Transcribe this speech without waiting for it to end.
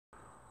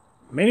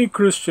Many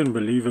Christian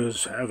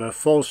believers have a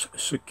false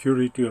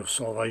security of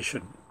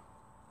salvation.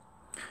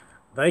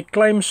 They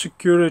claim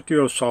security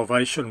of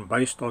salvation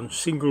based on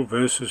single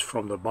verses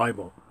from the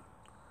Bible.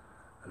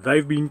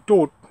 They've been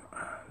taught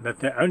that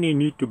they only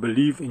need to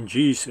believe in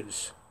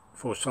Jesus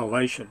for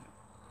salvation.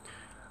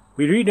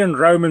 We read in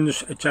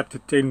Romans chapter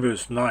 10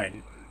 verse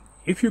 9,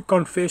 "If you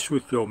confess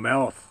with your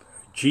mouth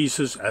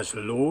Jesus as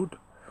Lord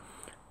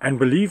and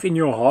believe in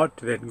your heart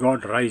that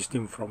God raised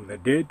him from the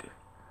dead,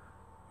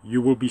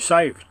 you will be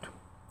saved.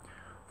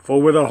 For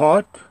with the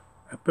heart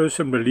a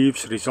person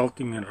believes,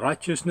 resulting in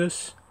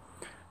righteousness,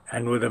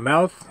 and with the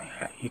mouth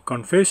he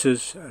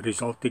confesses,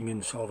 resulting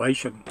in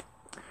salvation.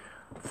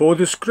 For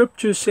the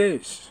scripture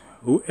says,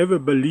 whoever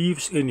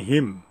believes in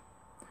him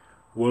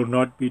will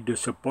not be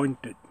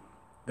disappointed."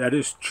 That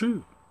is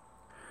true.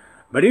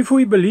 But if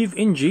we believe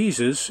in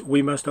Jesus,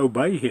 we must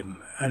obey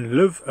him and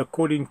live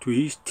according to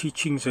his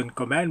teachings and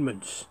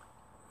commandments.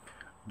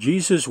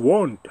 Jesus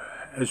warned,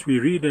 as we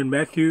read in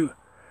Matthew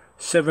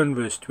 7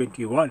 verse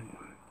 21,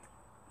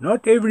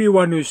 "Not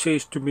everyone who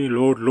says to me,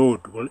 Lord,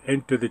 Lord, will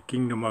enter the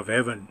kingdom of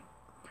heaven,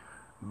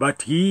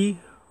 but he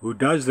who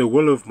does the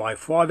will of my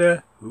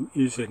Father who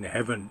is in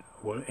heaven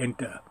will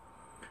enter.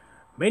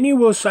 Many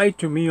will say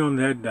to me on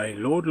that day,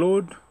 Lord,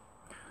 Lord,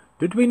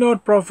 did we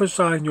not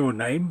prophesy in your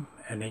name,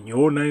 and in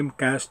your name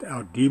cast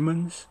out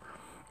demons,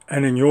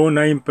 and in your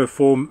name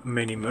perform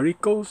many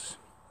miracles?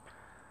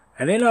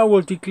 And then I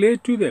will declare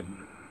to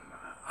them,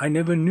 I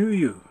never knew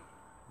you.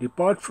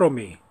 Depart from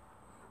me,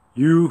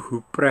 you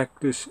who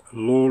practice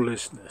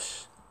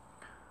lawlessness."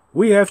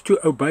 We have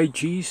to obey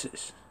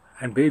Jesus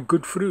and bear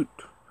good fruit,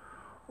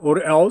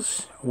 or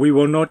else we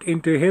will not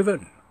enter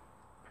heaven.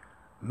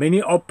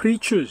 Many are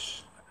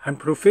preachers and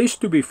profess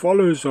to be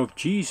followers of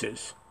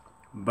Jesus,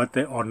 but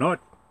they are not.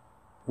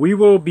 We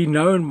will be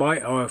known by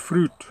our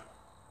fruit.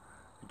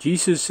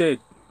 Jesus said,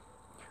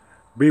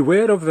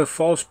 "Beware of the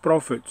false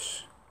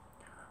prophets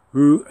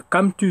who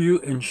come to you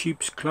in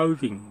sheep's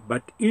clothing,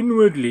 but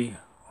inwardly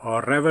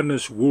are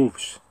ravenous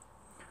wolves.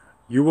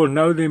 You will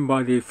know them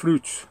by their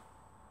fruits.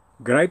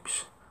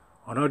 Grapes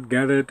are not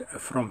gathered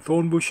from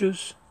thorn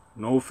bushes,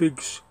 nor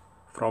figs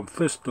from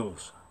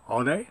thistles,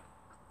 are they?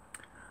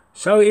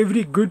 So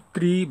every good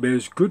tree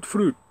bears good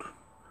fruit,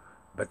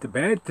 but the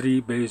bad tree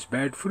bears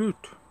bad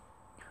fruit.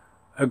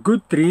 A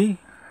good tree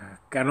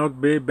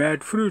cannot bear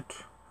bad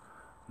fruit,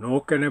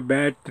 nor can a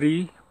bad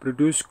tree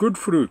produce good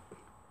fruit.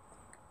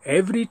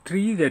 Every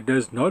tree that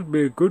does not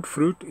bear good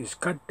fruit is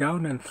cut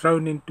down and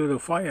thrown into the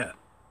fire.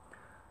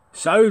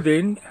 So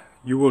then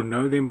you will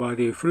know them by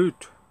their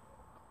fruit."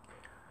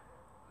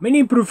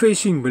 Many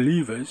professing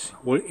believers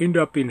will end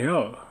up in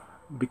hell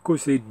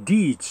because their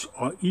deeds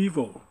are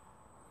evil.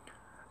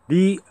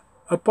 The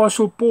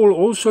Apostle Paul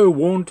also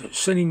warned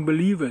sinning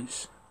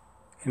believers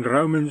in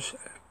Romans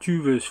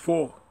 2 verse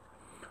 4,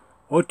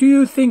 "Or do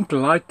you think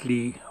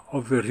lightly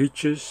of the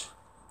riches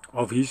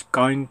of his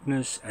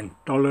kindness and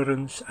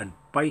tolerance and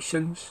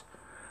patience,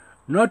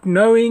 not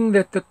knowing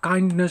that the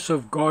kindness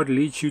of God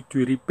leads you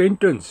to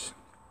repentance?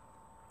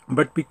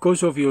 But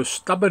because of your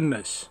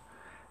stubbornness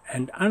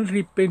and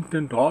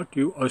unrepentant heart,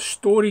 you are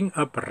storing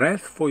up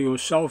wrath for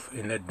yourself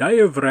in the day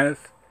of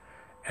wrath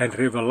and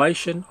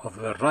revelation of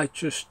the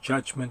righteous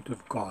judgment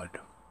of God,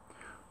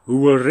 who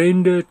will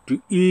render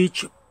to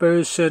each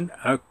person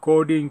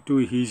according to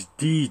his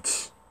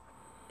deeds.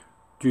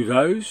 To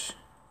those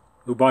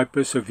who by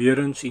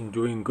perseverance in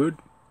doing good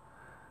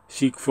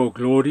seek for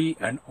glory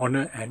and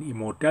honor and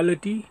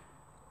immortality,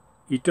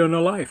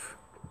 eternal life.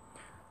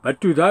 But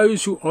to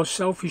those who are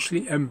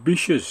selfishly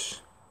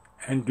ambitious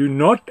and do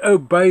not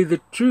obey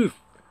the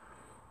truth,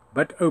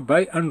 but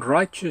obey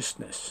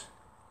unrighteousness,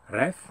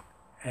 wrath,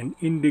 and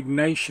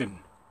indignation,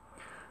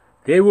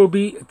 there will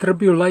be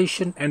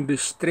tribulation and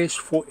distress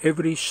for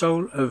every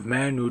soul of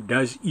man who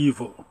does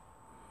evil,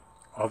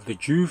 of the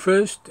Jew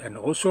first and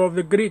also of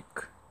the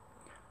Greek,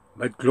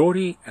 but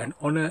glory and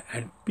honor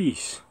and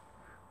peace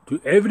to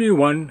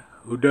everyone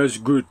who does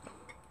good,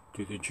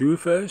 to the Jew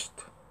first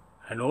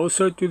and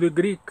also to the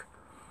Greek,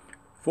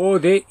 for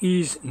there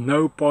is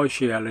no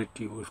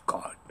partiality with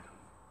God.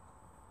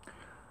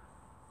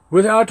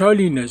 Without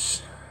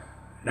holiness,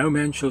 no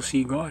man shall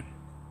see God.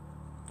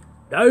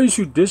 Those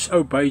who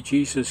disobey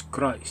Jesus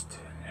Christ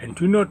and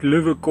do not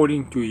live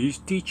according to his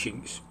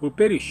teachings will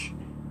perish.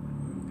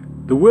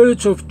 The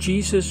words of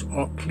Jesus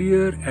are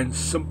clear and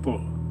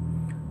simple,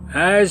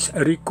 as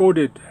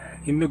recorded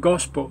in the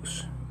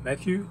Gospels,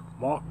 Matthew,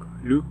 Mark,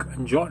 Luke,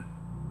 and John.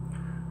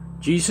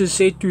 Jesus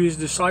said to his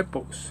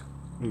disciples,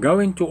 "Go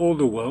into all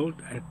the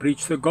world and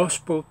preach the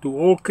gospel to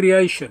all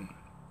creation.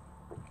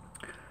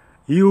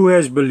 He who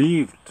has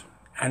believed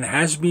and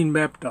has been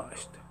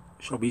baptized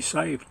shall be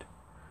saved,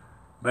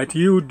 but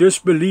he who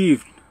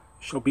disbelieved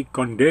shall be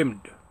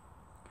condemned."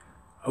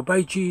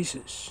 Obey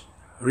Jesus,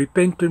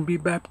 repent and be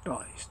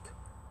baptized,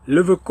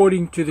 live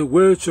according to the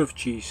words of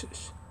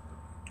Jesus.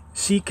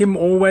 Seek him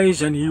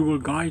always and he will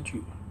guide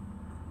you.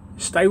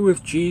 Stay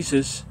with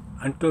Jesus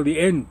until the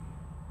end,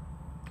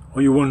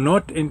 or you will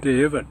not enter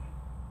heaven.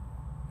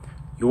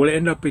 You will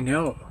end up in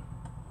hell.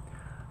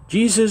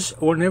 Jesus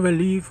will never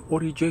leave or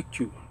reject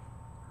you.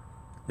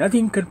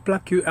 Nothing can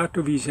pluck you out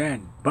of his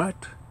hand.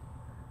 But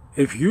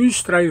if you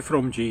stray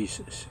from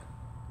Jesus,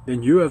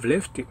 then you have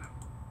left him,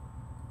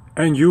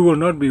 and you will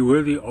not be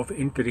worthy of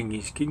entering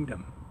his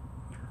kingdom.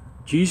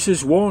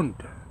 Jesus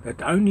warned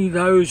that only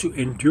those who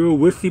endure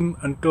with him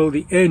until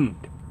the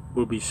end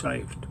will be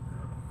saved.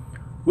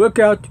 Work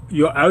out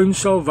your own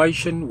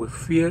salvation with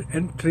fear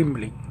and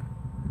trembling.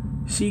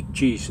 Seek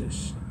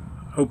Jesus,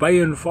 obey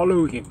and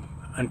follow him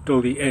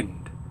until the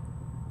end,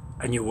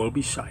 and you will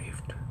be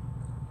saved.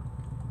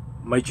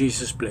 May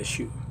Jesus bless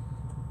you.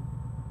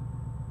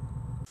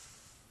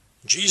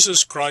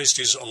 Jesus Christ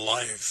is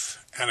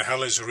alive and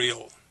hell is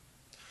real.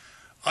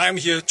 I am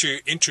here to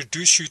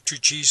introduce you to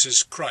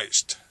Jesus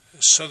Christ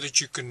so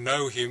that you can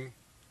know him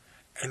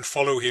and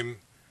follow him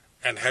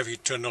and have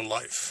eternal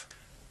life.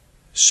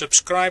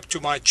 Subscribe to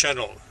my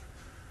channel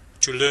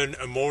to learn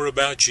more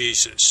about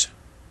Jesus.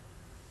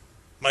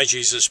 May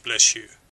Jesus bless you.